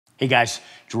Hey guys,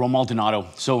 Jerome Maldonado.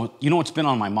 So, you know what's been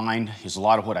on my mind is a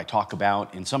lot of what I talk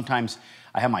about, and sometimes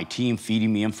I have my team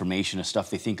feeding me information of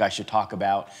stuff they think I should talk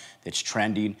about that's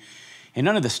trending, and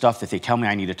none of the stuff that they tell me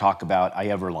I need to talk about I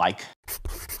ever like.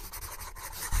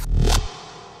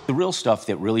 The real stuff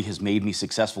that really has made me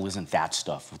successful isn't that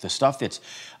stuff. The stuff that's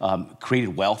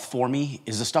created wealth for me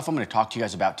is the stuff I'm going to talk to you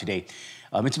guys about today.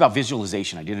 It's about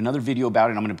visualization. I did another video about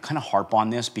it, and I'm going to kind of harp on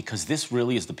this because this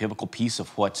really is the pivotal piece of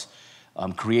what's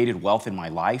created wealth in my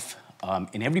life.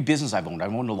 In every business I've owned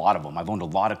a lot of them. I've owned a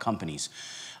lot of companies.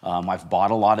 I've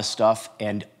bought a lot of stuff,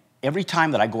 and every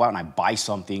time that I go out and I buy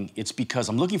something, it's because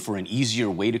I'm looking for an easier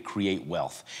way to create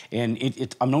wealth.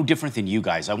 And I'm no different than you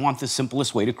guys. I want the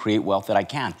simplest way to create wealth that I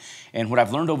can. And what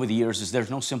I've learned over the years is there's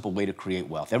no simple way to create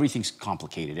wealth. Everything's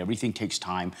complicated, everything takes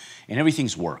time, and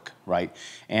everything's work, right?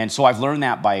 And so I've learned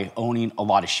that by owning a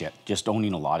lot of shit, just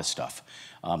owning a lot of stuff,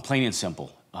 plain and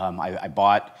simple. I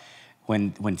bought,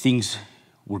 when things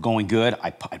were going good,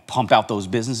 I pump out those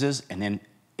businesses, and then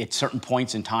at certain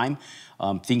points in time,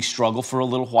 things struggle for a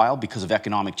little while because of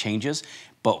economic changes,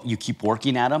 but you keep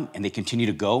working at them and they continue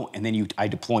to go, and then I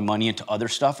deploy money into other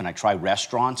stuff, and I try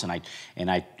restaurants,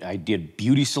 and I did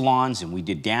beauty salons, and we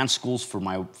did dance schools for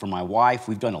my wife.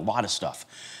 We've done a lot of stuff.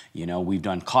 You know, we've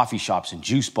done coffee shops and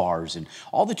juice bars and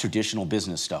all the traditional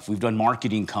business stuff. We've done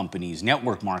marketing companies,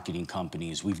 network marketing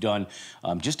companies. We've done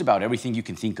just about everything you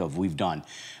can think of, we've done.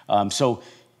 So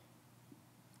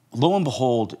lo and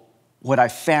behold, what I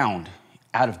found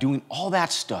out of doing all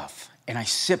that stuff, and I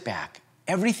sit back,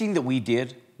 everything that we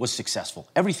did was successful,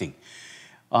 everything.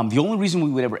 The only reason we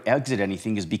would ever exit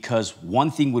anything is because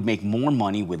one thing would make more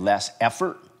money with less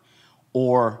effort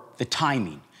or the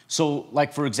timing. So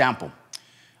like, for example,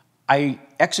 I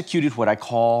executed what I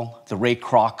call the Ray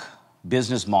Kroc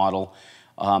business model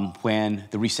when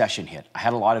the recession hit. I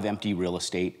had a lot of empty real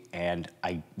estate, and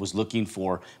I was looking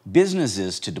for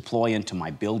businesses to deploy into my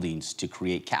buildings to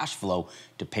create cash flow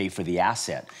to pay for the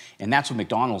asset. And that's what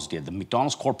McDonald's did. The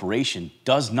McDonald's Corporation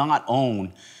does not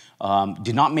own,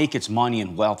 did not make its money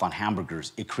and wealth on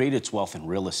hamburgers. It created its wealth in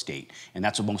real estate. And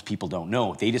that's what most people don't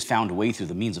know. They just found a way through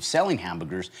the means of selling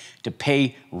hamburgers to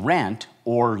pay rent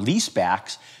or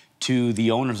leasebacks to the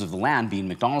owners of the land, being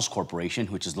McDonald's Corporation,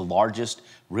 which is the largest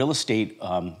real estate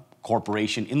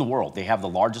corporation in the world. They have the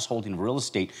largest holding of real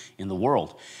estate in the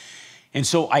world. And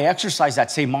so I exercised that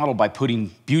same model by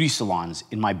putting beauty salons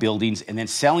in my buildings and then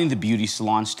selling the beauty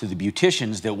salons to the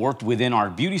beauticians that worked within our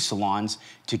beauty salons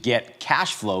to get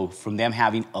cash flow from them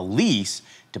having a lease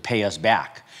to pay us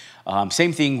back.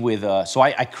 Same thing with, so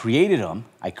I created them.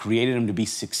 I created them to be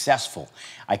successful.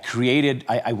 I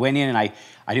went in and I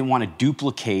didn't want to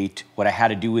duplicate what I had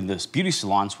to do in those beauty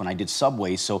salons when I did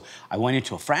Subway. So I went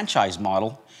into a franchise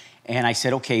model, and I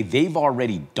said, okay, they've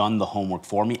already done the homework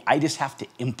for me. I just have to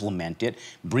implement it,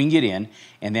 bring it in,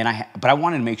 and then but I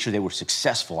wanted to make sure they were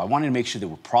successful. I wanted to make sure they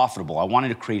were profitable. I wanted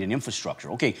to create an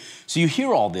infrastructure. Okay, so you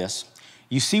hear all this.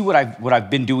 You see what I've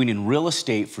been doing in real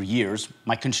estate for years.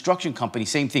 My construction company,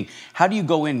 same thing. How do you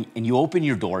go in and you open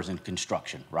your doors in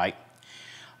construction, right?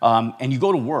 And you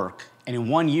go to work, and in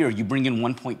 1 year, you bring in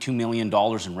 $1.2 million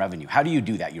in revenue. How do you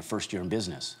do that your first year in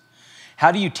business?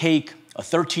 How do you take a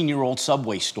 13-year-old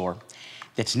Subway store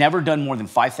that's never done more than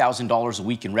 $5,000 a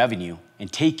week in revenue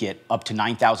and take it up to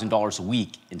 $9,000 a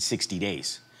week in 60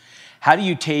 days? How do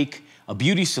you take a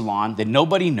beauty salon that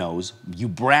nobody knows, you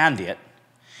brand it,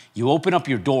 you open up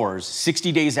your doors,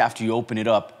 60 days after you open it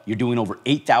up, you're doing over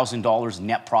 $8,000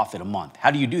 net profit a month?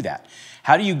 How do you do that?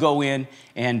 How do you go in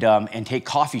and take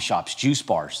coffee shops, juice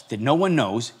bars that no one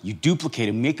knows, you duplicate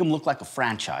them, make them look like a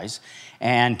franchise,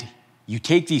 and you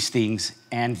take these things,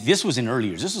 and this was in early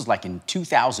years. This was like in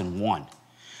 2001,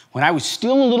 when I was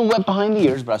still a little wet behind the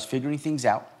ears, but I was figuring things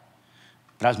out,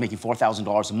 but I was making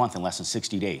 $4,000 a month in less than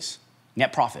 60 days,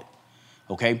 net profit.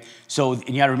 Okay, so, and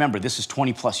you gotta remember, this is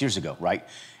 20 plus years ago, right?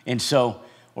 And so,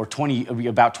 or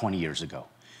about 20 years ago.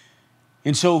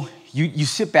 And so you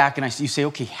sit back and you say,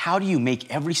 okay, how do you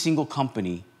make every single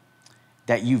company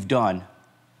that you've done,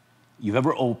 you've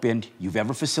ever opened, you've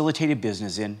ever facilitated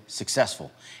business in,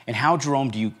 successful? And how,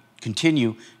 Jerome, do you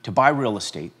continue to buy real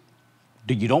estate?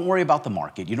 You don't worry about the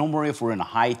market. You don't worry if we're in the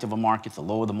height of a market, the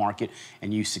low of the market,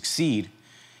 and you succeed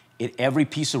at every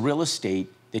piece of real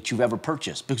estate that you've ever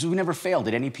purchased, because we've never failed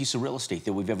at any piece of real estate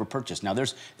that we've ever purchased. Now,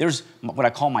 there's what I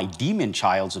call my demon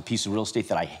child's a piece of real estate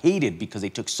that I hated because they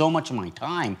took so much of my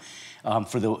time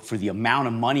for the amount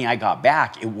of money I got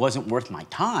back. It wasn't worth my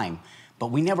time, but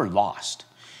we never lost.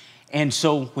 And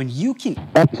so when you can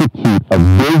execute a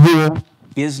visual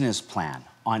business plan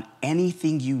on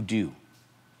anything you do,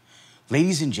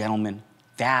 ladies and gentlemen,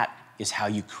 that is how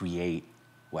you create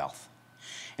wealth.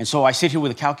 And so I sit here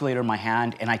with a calculator in my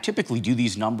hand, and I typically do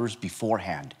these numbers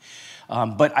beforehand.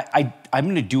 But I'm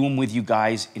gonna do them with you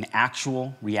guys in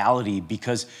actual reality,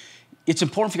 because it's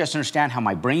important for you guys to understand how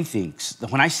my brain thinks.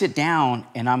 That when I sit down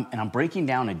and I'm breaking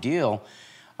down a deal,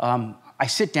 I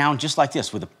sit down just like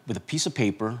this with a piece of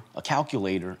paper, a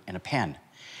calculator, and a pen.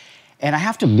 And I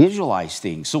have to visualize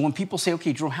things. So when people say,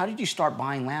 okay, Jerome, how did you start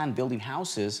buying land, building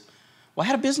houses? Well, I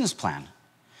had a business plan.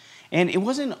 And it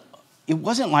wasn't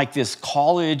like this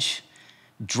college,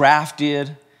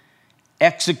 drafted,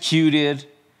 executed,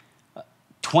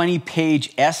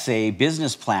 20-page essay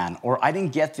business plan, or I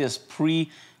didn't get this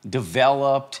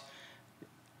pre-developed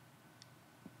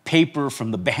paper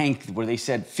from the bank where they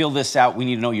said, fill this out, we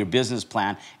need to know your business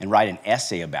plan, and write an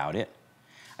essay about it.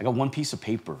 I got one piece of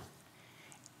paper,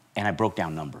 and I broke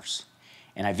down numbers.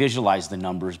 And I visualized the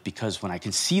numbers, because when I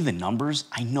can see the numbers,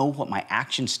 I know what my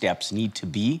action steps need to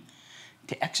be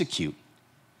to execute.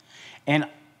 And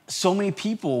so many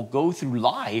people go through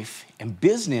life and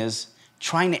business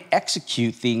trying to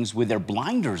execute things with their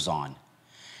blinders on.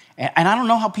 And I don't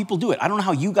know how people do it. I don't know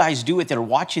how you guys do it that are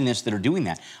watching this, that are doing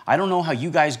that. I don't know how you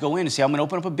guys go in and say, I'm gonna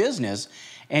open up a business.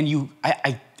 And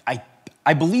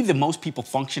I believe that most people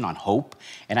function on hope.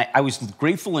 And I was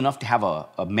grateful enough to have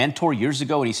a mentor years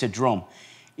ago, and he said, Jerome,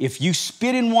 if you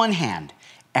spit in one hand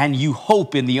and you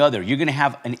hope in the other, you're gonna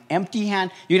have an empty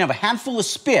hand, you're gonna have a handful of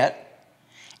spit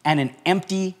and an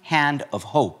empty hand of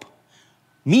hope.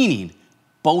 Meaning,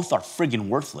 both are friggin'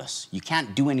 worthless. You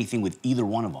can't do anything with either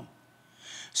one of them.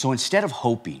 So instead of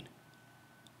hoping,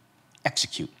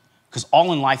 execute. Because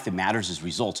all in life that matters is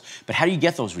results. But how do you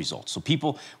get those results? So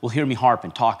people will hear me harp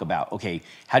and talk about, okay,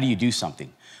 how do you do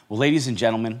something? Well, ladies and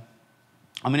gentlemen,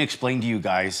 I'm gonna explain to you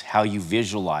guys how you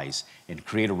visualize and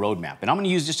create a roadmap. And I'm gonna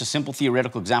use just a simple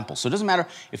theoretical example. So it doesn't matter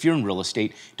if you're in real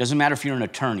estate, it doesn't matter if you're an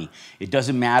attorney, it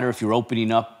doesn't matter if you're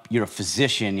a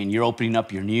physician and you're opening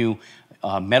up your new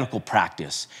medical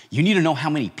practice. You need to know how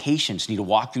many patients need to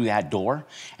walk through that door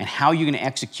and how you're gonna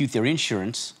execute their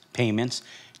insurance payments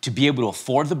to be able to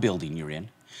afford the building you're in,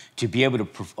 to be able to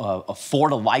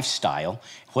afford a lifestyle,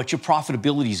 what your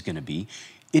profitability is gonna be.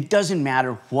 It doesn't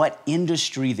matter what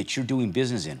industry that you're doing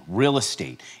business in, real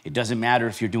estate. It doesn't matter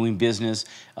if you're doing business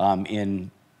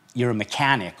you're a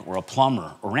mechanic or a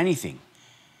plumber or anything.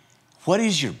 What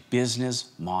is your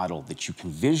business model that you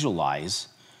can visualize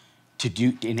to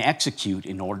do and execute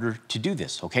in order to do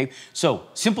this, okay? So,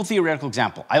 simple theoretical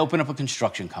example. I open up a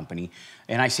construction company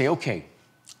and I say, okay,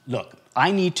 look,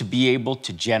 I need to be able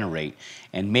to generate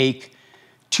and make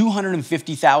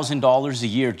 $250,000 a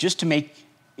year just to make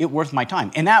it worth my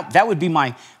time. And that would be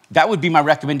my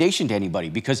recommendation to anybody,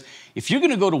 because if you're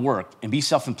gonna go to work and be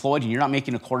self-employed and you're not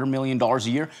making $250,000 a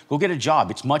year, go get a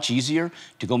job. It's much easier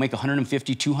to go make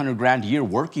 150, 200 grand a year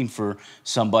working for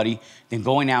somebody than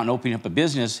going out and opening up a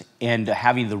business and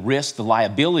having the risk, the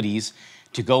liabilities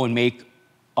to go and make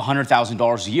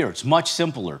 $100,000 a year. It's much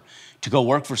simpler to go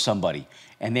work for somebody.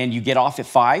 And then you get off at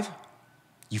 5,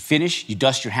 you finish, you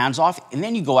dust your hands off, and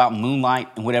then you go out and moonlight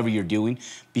and whatever you're doing,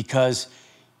 because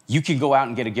you can go out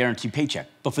and get a guaranteed paycheck.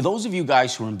 But for those of you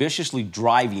guys who are ambitiously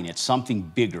driving at something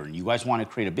bigger and you guys want to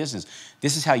create a business,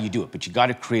 this is how you do it. But you got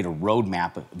to create a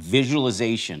roadmap, a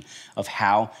visualization of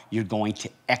how you're going to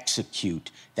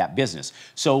execute that business.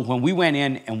 So when we went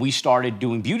in and we started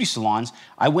doing beauty salons,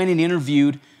 I went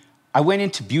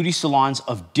into beauty salons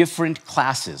of different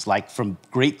classes, like from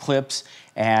Great Clips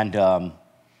and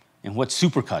what's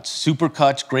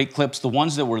Supercuts, Great Clips, the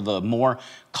ones that were the more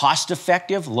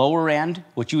cost-effective, lower end,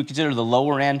 what you would consider the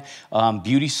lower end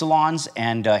beauty salons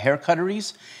and hair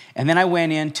cutteries. And then I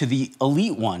went into the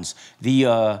elite ones,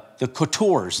 the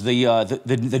coutures,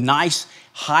 the nice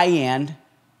high-end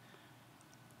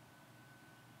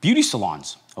beauty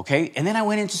salons, okay? And then I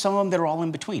went into some of them that are all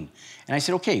in between. And I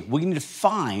said, okay, we need to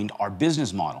find our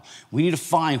business model. We need to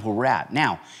find where we're at.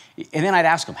 Now, and then I'd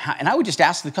ask them, and I would just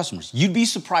ask the customers. You'd be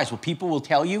surprised what people will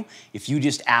tell you if you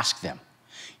just ask them.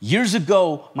 Years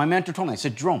ago, my mentor told me, I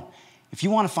said, Jerome, if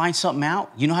you want to find something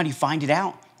out, you know how do you find it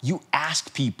out? You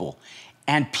ask people.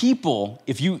 And people,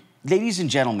 ladies and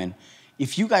gentlemen,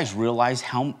 if you guys realize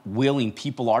how willing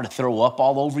people are to throw up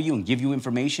all over you and give you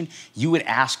information, you would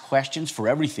ask questions for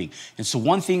everything. And so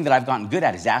one thing that I've gotten good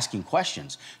at is asking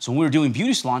questions. So when we were doing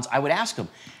beauty salons, I would ask them,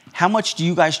 how much do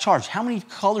you guys charge? How many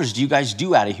colors do you guys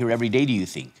do out of here every day, do you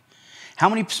think? How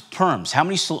many perms? How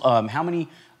many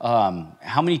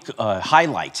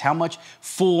highlights? How much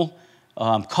full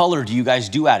color do you guys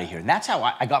do out of here? And that's how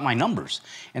I got my numbers.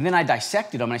 And then I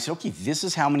dissected them and I said, okay, this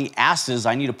is how many asses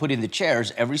I need to put in the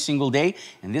chairs every single day,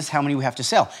 and this is how many we have to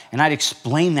sell. And I'd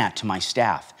explain that to my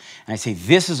staff. And I'd say,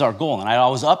 this is our goal. And I'd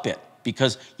always up it,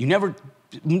 because you never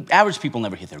Average people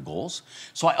never hit their goals.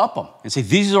 So I up them and say,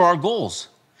 these are our goals.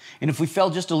 And if we fell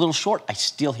just a little short, I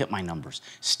still hit my numbers,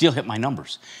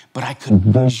 But I could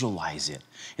visualize it.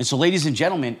 And so, ladies and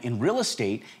gentlemen, in real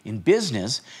estate, in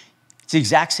business, it's the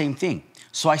exact same thing.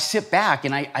 So I sit back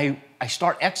and I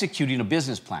start executing a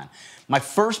business plan. My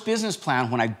first business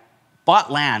plan, when I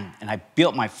bought land and I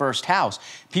built my first house,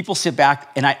 people sit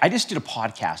back, and I just did a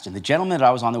podcast, and the gentleman that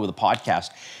I was on there with a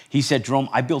podcast, he said, Jerome,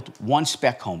 I built one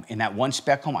spec home. In that one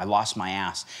spec home, I lost my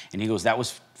ass. And he goes, that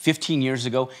was 15 years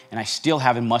ago, and I still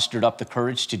haven't mustered up the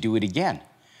courage to do it again.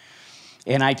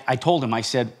 And I told him, I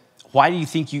said, why do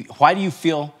you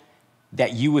feel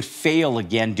that you would fail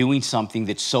again doing something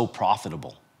that's so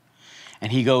profitable?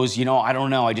 And he goes, I don't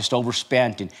know, I just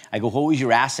overspent. And I go, what was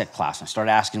your asset class? And I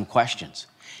started asking him questions.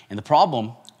 And the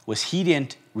problem was he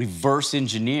didn't reverse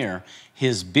engineer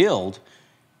his build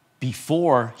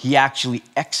before he actually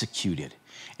executed.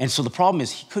 And so the problem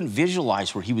is he couldn't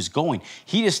visualize where he was going.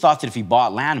 He just thought that if he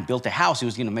bought land and built a house, he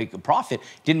was going to make a profit.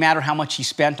 Didn't matter how much he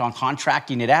spent on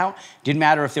contracting it out. Didn't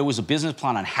matter if there was a business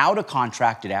plan on how to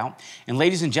contract it out. And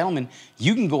ladies and gentlemen,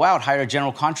 you can go out, hire a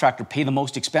general contractor, pay the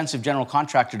most expensive general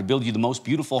contractor to build you the most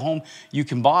beautiful home you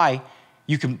can buy.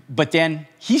 But then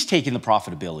he's taking the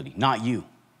profitability, not you.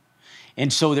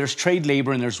 And so there's trade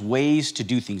labor and there's ways to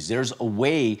do things. There's a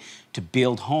way to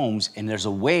build homes and there's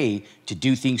a way to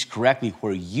do things correctly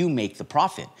where you make the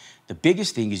profit. The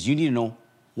biggest thing is you need to know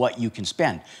what you can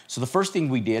spend. So the first thing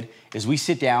we did is we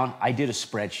sit down, I did a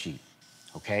spreadsheet,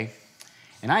 okay?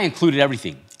 And I included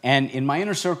everything. And in my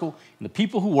inner circle, and the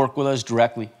people who work with us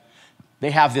directly,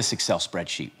 they have this Excel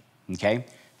spreadsheet, okay?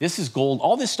 This is gold.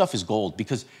 All this stuff is gold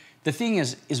because the thing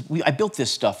is I built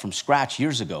this stuff from scratch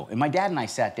years ago, and my dad and I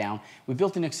sat down, we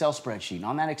built an Excel spreadsheet, and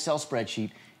on that Excel spreadsheet,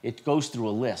 it goes through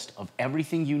a list of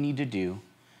everything you need to do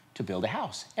to build a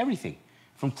house, everything.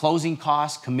 From closing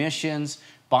costs, commissions,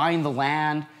 buying the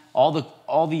land, all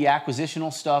the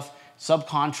acquisitional stuff,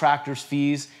 subcontractors'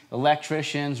 fees,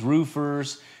 electricians,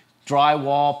 roofers,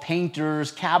 drywall,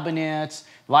 painters, cabinets,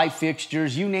 light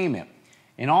fixtures, you name it.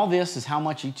 And all this is how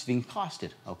much each thing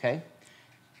costed, okay?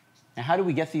 Now, how do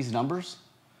we get these numbers?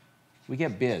 We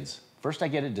get bids. First, I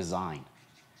get a design,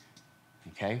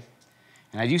 okay?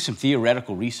 And I do some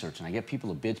theoretical research, and I get people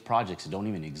to bid projects that don't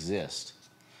even exist.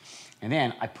 And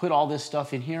then I put all this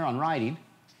stuff in here on writing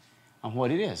on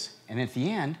what it is. And at the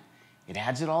end, it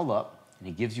adds it all up, and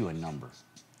it gives you a number,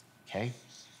 okay?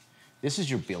 This is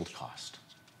your build cost.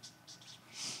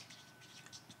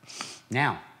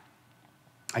 Now,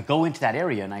 I go into that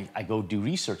area, and I go do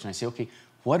research, and I say, okay,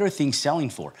 what are things selling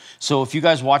for? So if you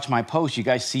guys watch my post, you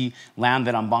guys see land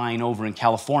that I'm buying over in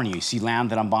California. You see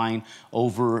land that I'm buying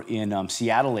over in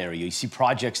Seattle area. You see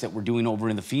projects that we're doing over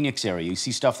in the Phoenix area. You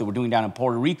see stuff that we're doing down in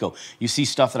Puerto Rico. You see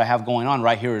stuff that I have going on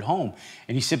right here at home.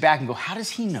 And you sit back and go, how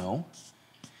does he know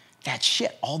that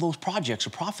shit, all those projects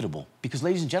are profitable? Because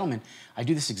ladies and gentlemen, I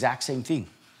do this exact same thing.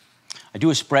 I do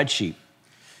a spreadsheet,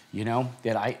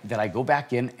 that I go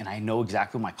back in and I know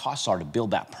exactly what my costs are to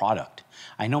build that product.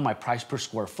 I know my price per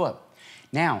square foot.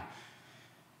 Now,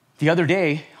 the other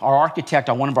day, our architect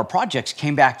on one of our projects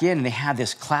came back in and they had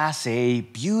this Class A,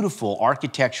 beautiful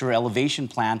architecture elevation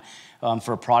plan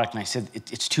for a product. And I said,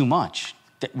 it's too much.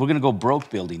 We're gonna go broke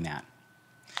building that.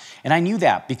 And I knew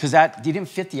that because that didn't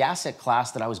fit the asset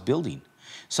class that I was building.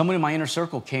 Someone in my inner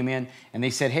circle came in and they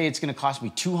said, hey, it's gonna cost me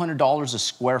 $200 a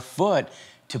square foot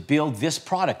to build this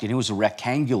product. And it was a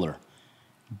rectangular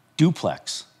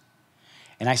duplex.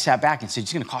 And I sat back and said,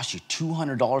 it's gonna cost you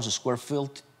 $200 a square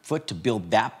foot to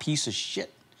build that piece of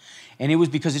shit. And it was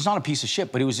because it's not a piece of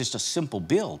shit, but it was just a simple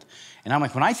build. And I'm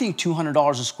like, when I think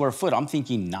 $200 a square foot, I'm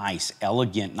thinking nice,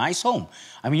 elegant, nice home.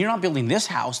 I mean, you're not building this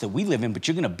house that we live in, but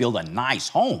you're gonna build a nice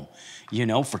home.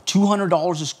 For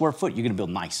 $200 a square foot, you're gonna build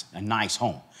a nice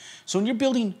home. So when you're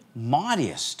building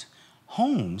modest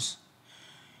homes,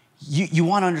 you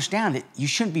want to understand that you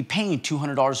shouldn't be paying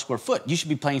 $200 a square foot. You should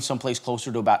be paying someplace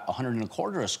closer to about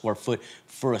 $125 a square foot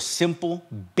for a simple,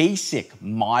 basic,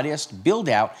 modest build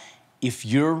out if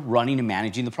you're running and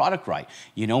managing the product right.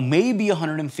 Maybe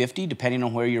 $150 depending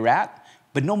on where you're at,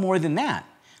 but no more than that.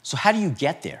 So how do you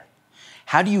get there?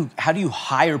 How do you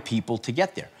hire people to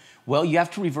get there? Well, you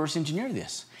have to reverse engineer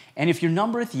this. And if your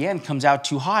number at the end comes out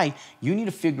too high, you need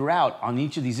to figure out on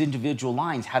each of these individual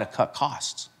lines how to cut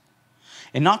costs.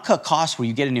 And not cut costs where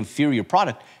you get an inferior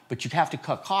product, but you have to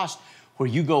cut costs where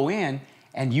you go in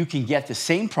and you can get the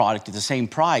same product at the same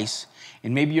price,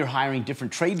 and maybe you're hiring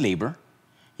different trade labor.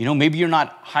 Maybe you're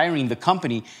not hiring the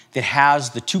company that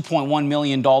has the $2.1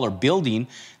 million building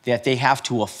that they have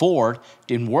to afford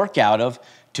and work out of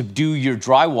to do your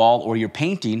drywall or your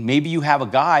painting. Maybe you have a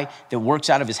guy that works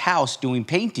out of his house doing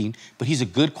painting, but he's a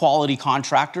good quality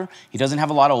contractor. He doesn't have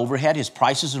a lot of overhead. His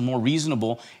prices are more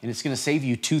reasonable, and it's going to save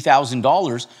you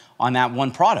 $2,000 on that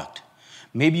one product.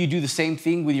 Maybe you do the same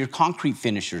thing with your concrete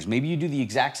finishers. Maybe you do the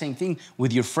exact same thing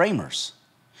with your framers.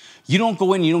 You don't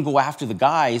go in, you don't go after the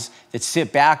guys that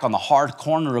sit back on the hard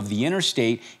corner of the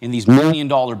interstate in these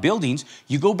million-dollar buildings.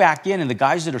 You go back in, and the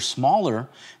guys that are smaller,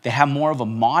 that have more of a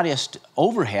modest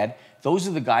overhead, those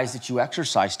are the guys that you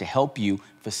exercise to help you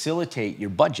facilitate your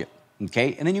budget,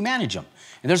 okay? And then you manage them.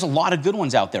 And there's a lot of good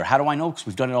ones out there. How do I know? Because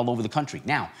we've done it all over the country.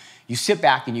 Now, you sit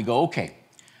back and you go, okay,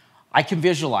 I can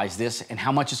visualize this and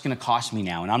how much it's going to cost me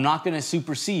now. And I'm not going to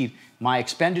supersede my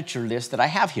expenditure list that I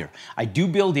have here. I do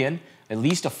build in at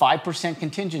least a 5%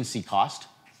 contingency cost,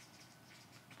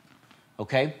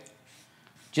 okay?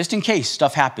 Just in case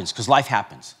stuff happens, because life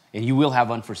happens, and you will have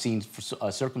unforeseen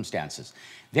circumstances.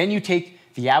 Then you take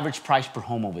the average price per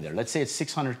home over there. Let's say it's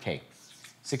 $600K,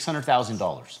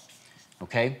 $600,000,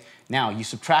 okay? Now, you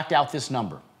subtract out this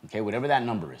number, okay, whatever that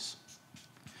number is.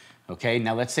 Okay,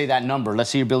 now let's say that number,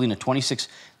 let's say you're building a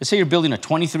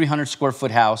 2,300 square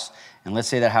foot house, and let's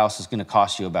say that house is going to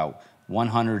cost you about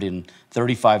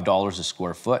 $135 a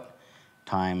square foot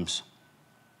times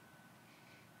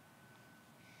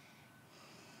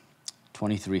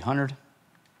 2,300.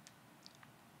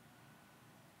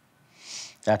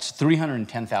 That's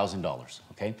 $310,000,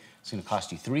 okay? It's going to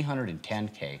cost you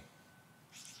 $310K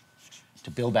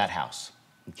to build that house,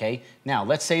 okay? Now,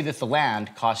 let's say that the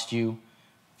land cost you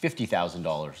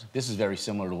 $50,000. This is very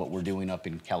similar to what we're doing up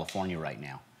in California right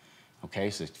now.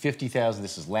 Okay, so it's $50,000,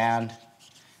 this is land,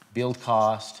 build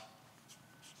cost.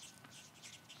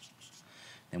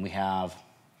 Then we have,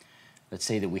 let's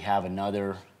say that we have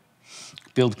another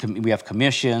we have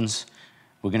commissions.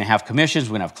 We're gonna have commissions,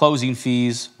 we're gonna have closing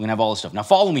fees, we're gonna have all this stuff. Now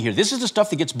follow me here. This is the stuff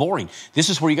that gets boring. This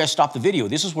is where you guys stop the video.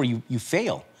 This is where you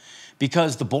fail.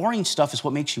 Because the boring stuff is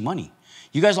what makes you money.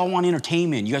 You guys all want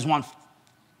entertainment. You guys want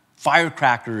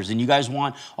firecrackers, and you guys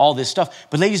want all this stuff.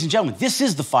 But ladies and gentlemen, this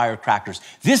is the firecrackers.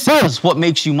 This is what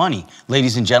makes you money,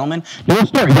 ladies and gentlemen. Don't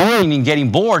start going and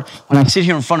getting bored when I sit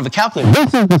here in front of a calculator.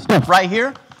 This is the stuff right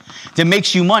here that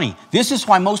makes you money. This is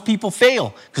why most people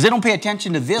fail, because they don't pay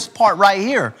attention to this part right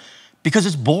here, because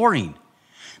it's boring.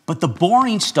 But the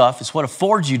boring stuff is what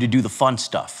affords you to do the fun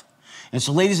stuff. And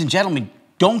so, ladies and gentlemen,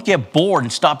 don't get bored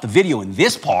and stop the video in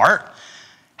this part.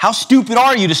 How stupid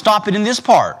are you to stop it in this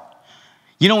part?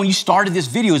 You know, when you started this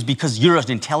video is because you're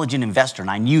an intelligent investor, and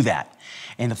I knew that.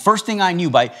 And the first thing I knew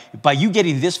by you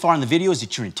getting this far in the video is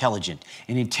that you're intelligent.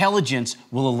 And intelligence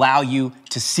will allow you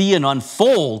to see and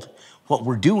unfold what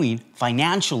we're doing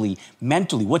financially,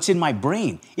 mentally, what's in my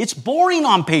brain. It's boring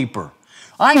on paper.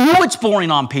 I know it's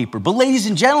boring on paper, but ladies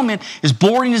and gentlemen, as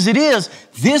boring as it is,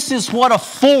 this is what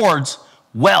affords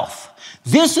wealth.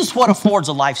 This is what affords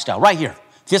a lifestyle, right here,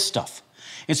 this stuff.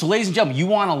 And so, ladies and gentlemen, you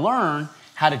want to learn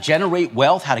how to generate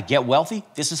wealth, how to get wealthy?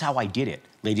 This is how I did it,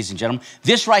 ladies and gentlemen.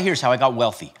 This right here is how I got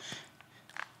wealthy.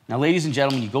 Now, ladies and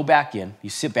gentlemen, you go back in,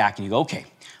 you sit back and you go, okay,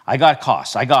 I got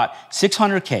costs. I got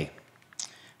 $600K,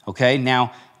 okay?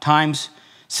 Now, times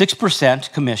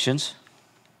 6% commissions,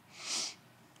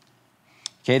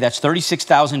 okay, that's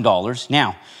 $36,000.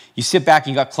 Now, you sit back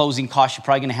and you got closing costs. You're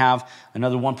probably going to have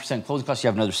another 1% closing costs. You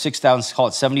have another $6,000, call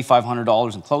it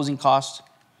 $7,500 in closing costs,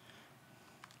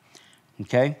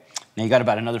 okay? Now you got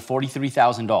about another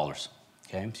 $43,000,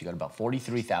 okay? So you got about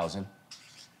 $43,000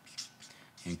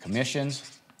 in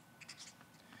commissions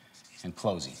and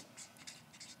closing.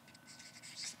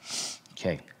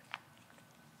 Okay.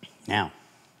 Now,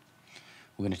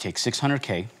 we're going to take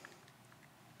 $600K.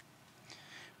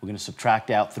 We're going to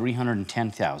subtract out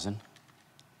 $310,000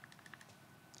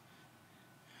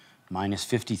 minus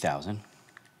 $50,000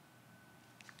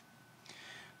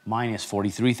 minus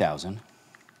 $43,000.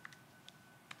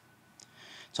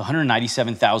 It's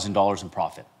 $197,000 in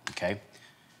profit, okay?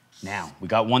 Now, we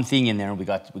got one thing in there. We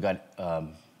got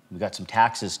some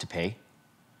taxes to pay.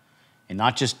 And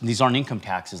not just, these aren't income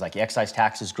taxes, like excise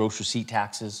taxes, gross receipt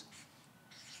taxes.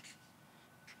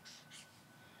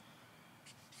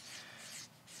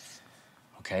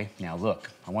 Okay, now look,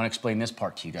 I want to explain this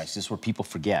part to you guys. This is where people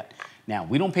forget. Now,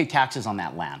 we don't pay taxes on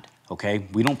that land, okay?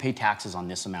 We don't pay taxes on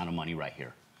this amount of money right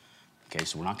here. Okay,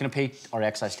 so we're not going to pay our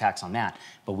excise tax on that,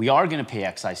 but we are going to pay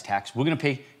excise tax. We're going to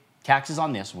pay taxes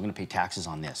on this. We're going to pay taxes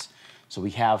on this. So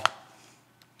we have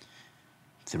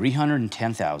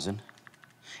 $310,000.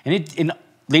 And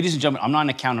ladies and gentlemen, I'm not an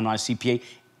accountant, I'm not a CPA.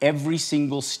 Every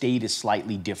single state is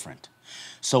slightly different.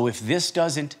 So if this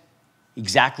doesn't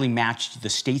exactly match the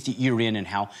state that you're in and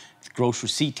how gross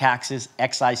receipt taxes,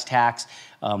 excise tax,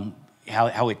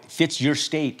 how it fits your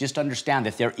state, just understand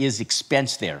that there is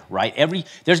expense there, right?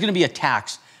 There's gonna be a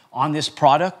tax on this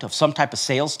product of some type of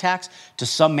sales tax to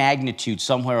some magnitude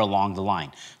somewhere along the line.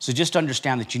 So just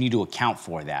understand that you need to account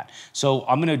for that. So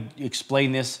I'm gonna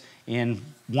explain this in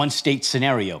one state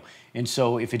scenario. And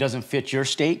so if it doesn't fit your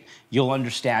state, you'll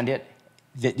understand it.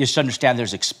 Just understand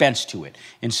there's expense to it.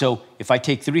 And so if I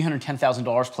take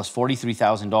 $310,000 plus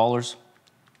 $43,000,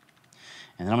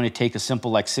 and then I'm gonna take a simple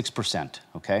like 6%,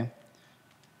 okay?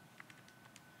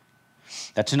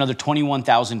 That's another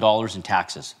 $21,000 in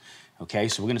taxes. Okay,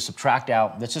 so we're gonna subtract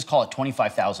out, let's just call it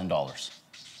 $25,000.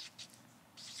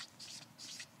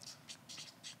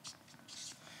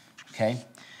 Okay,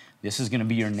 this is gonna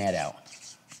be your net out,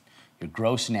 your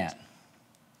gross net.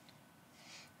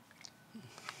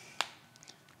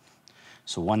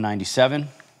 So 197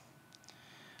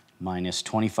 minus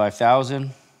 25,000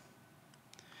 is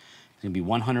gonna be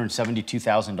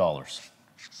 $172,000.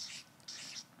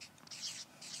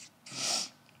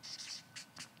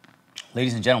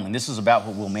 Ladies and gentlemen, this is about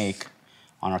what we'll make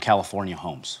on our California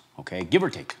homes, okay? Give or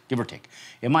take, give or take.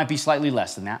 It might be slightly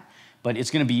less than that, but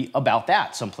it's gonna be about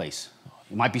that someplace.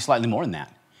 It might be slightly more than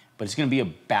that, but it's gonna be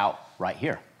about right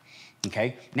here,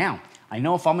 okay? Now, I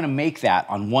know if I'm gonna make that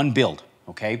on one build,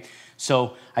 okay?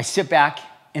 So I sit back,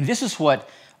 and this is what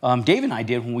Dave and I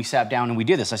did when we sat down and we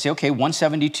did this. I say, okay,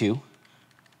 172,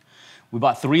 we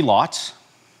bought 3 lots.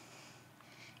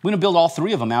 We're gonna build all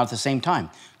 3 of them out at the same time.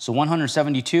 So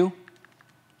 172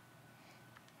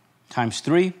 times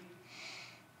 3.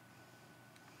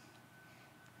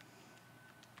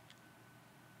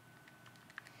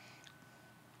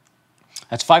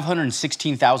 That's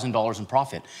 $516,000 in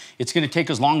profit. It's gonna take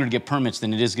us longer to get permits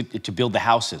than it is to build the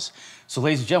houses. So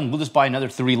ladies and gentlemen, we'll just buy another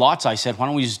 3 lots. I said, why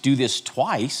don't we just do this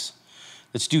twice?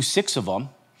 Let's do 6 of them.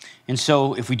 And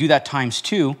so if we do that times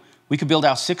 2, we could build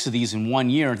out 6 of these in 1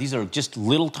 year. These are just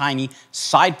little tiny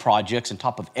side projects on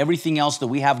top of everything else that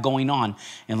we have going on.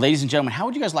 And ladies and gentlemen, how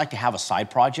would you guys like to have a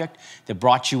side project that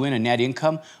brought you in a net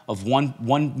income of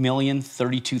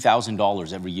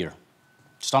 $1,032,000 every year?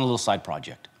 Just on a little side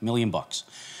project, $1 million bucks.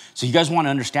 So you guys want to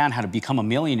understand how to become a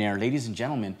millionaire, ladies and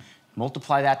gentlemen,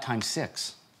 multiply that times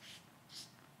 6.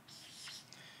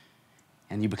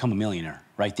 And you become a millionaire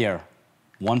right there.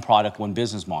 One product, one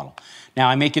business model. Now,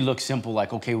 I make it look simple,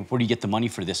 like, okay, where do you get the money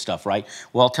for this stuff, right?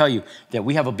 Well, I'll tell you that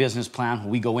we have a business plan. When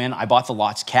we go in, I bought the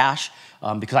lots cash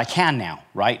because I can now,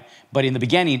 right? But in the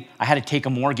beginning, I had to take a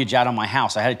mortgage out of my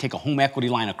house. I had to take a home equity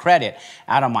line of credit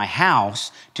out of my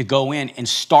house to go in and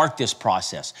start this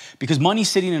process because money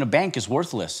sitting in a bank is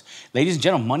worthless. Ladies and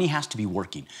gentlemen, money has to be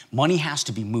working. Money has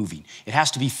to be moving. It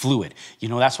has to be fluid. You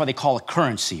know, that's why they call it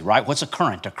currency, right? What's a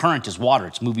current? A current is water.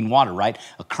 It's moving water, right?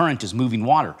 A current is moving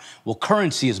water. Well,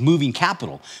 currency is moving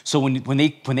capital. So when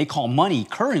they call money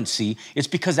currency, it's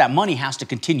because that money has to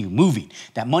continue moving.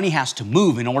 That money has to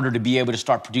move in order to be able to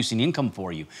start producing income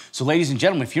for you. So ladies and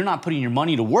gentlemen, if you're not putting your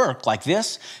money to work like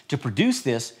this to produce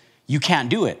this, you can't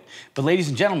do it. But ladies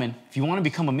and gentlemen, if you want to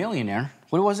become a millionaire,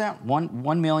 what was that?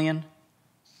 1 million,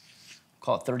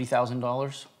 call it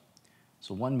 $30,000.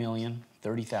 So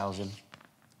 1,030,000.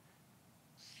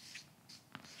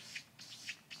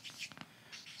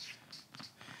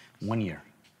 1 year.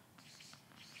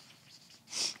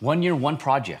 1 year, one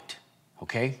project,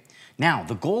 okay? Now,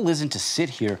 the goal isn't to sit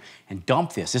here and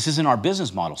dump this. This isn't our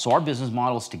business model. So our business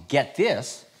model is to get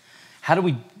this. How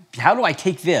do I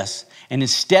take this and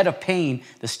instead of paying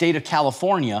the state of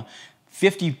California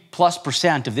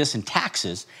 50+% of this in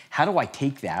taxes, how do I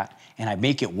take that and I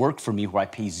make it work for me where I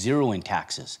pay 0 in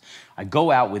taxes? I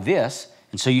go out with this,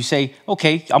 and so you say,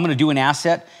 okay, I'm gonna do an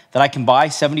asset that I can buy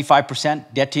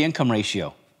 75% debt to income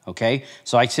ratio, okay?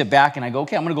 So I sit back and I go,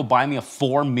 okay, I'm gonna go buy me a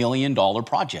 $4 million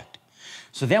project.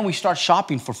 So then we start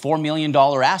shopping for $4 million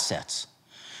assets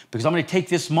because I'm gonna take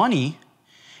this money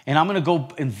and I'm gonna go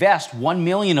invest 1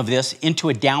 million of this into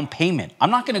a down payment. I'm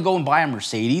not gonna go and buy a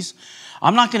Mercedes.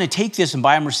 I'm not gonna take this and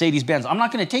buy a Mercedes Benz. I'm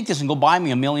not gonna take this and go buy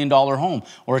me a $1 million home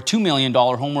or a $2 million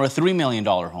home or a $3 million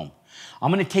home.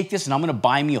 I'm gonna take this and I'm gonna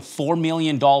buy me a $4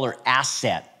 million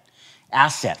asset,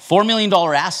 $4 million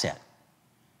asset.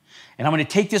 And I'm gonna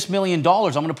take this $1 million,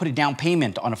 I'm gonna put a down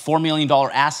payment on a $4 million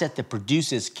asset that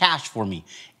produces cash for me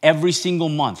every single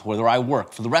month, whether I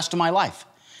work for the rest of my life.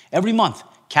 Every month,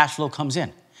 cash flow comes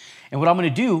in. And what I'm gonna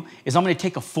do is I'm gonna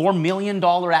take a $4 million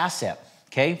asset,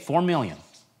 okay, 4 million.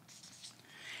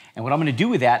 And what I'm gonna do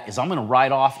with that is I'm gonna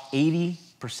write off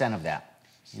 80% of that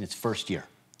in its first year,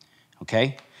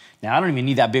 okay? Now, I don't even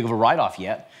need that big of a write-off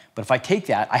yet, but if I take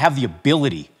that, I have the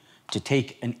ability to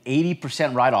take an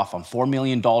 80% write-off on $4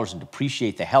 million and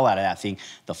depreciate the hell out of that thing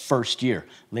the first year.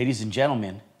 Ladies and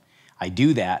gentlemen, I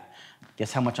do that.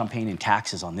 Guess how much I'm paying in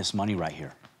taxes on this money right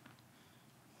here?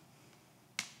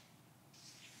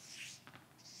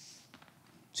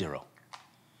 Zero.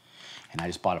 And I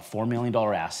just bought a $4 million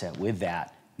asset with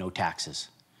that, no taxes.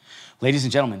 Ladies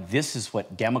and gentlemen, this is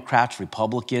what Democrats,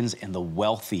 Republicans, and the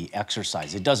wealthy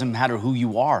exercise. It doesn't matter who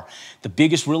you are. The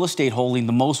biggest real estate holding,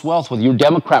 the most wealth, whether you're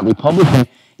Democrat, Republican,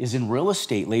 is in real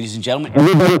estate, ladies and gentlemen.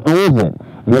 Everybody owns it.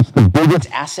 It's the biggest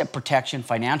asset protection,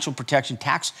 financial protection,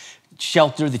 tax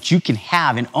shelter that you can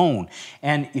have and own.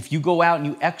 And if you go out and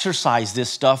you exercise this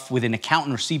stuff with an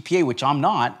accountant or CPA, which I'm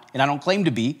not, and I don't claim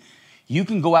to be, you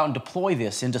can go out and deploy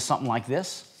this into something like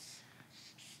this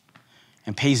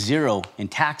and pay zero in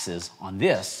taxes on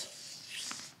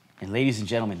this. And ladies and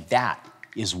gentlemen, that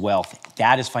is wealth.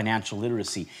 That is financial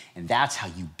literacy. And that's how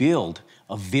you build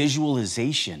a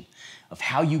visualization of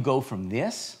how you go from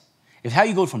this, of how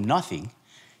you go from nothing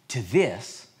to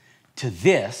this, to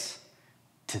this,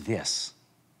 to this.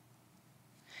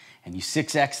 And you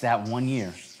 6X that 1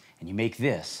 year and you make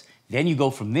this. Then you go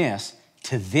from this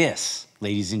to this,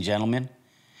 ladies and gentlemen.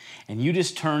 And you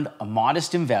just turned a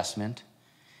modest investment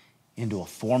into a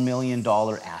 $4 million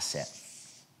asset.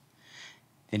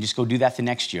 Then just go do that the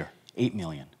next year, 8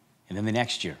 million. And then the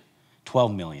next year,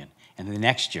 12 million. And then the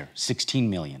next year, 16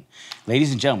 million.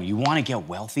 Ladies and gentlemen, you want to get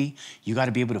wealthy, you got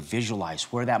to be able to visualize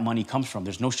where that money comes from.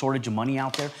 There's no shortage of money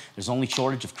out there. There's only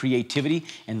shortage of creativity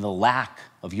and the lack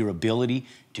of your ability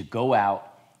to go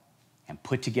out and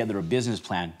put together a business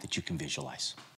plan that you can visualize.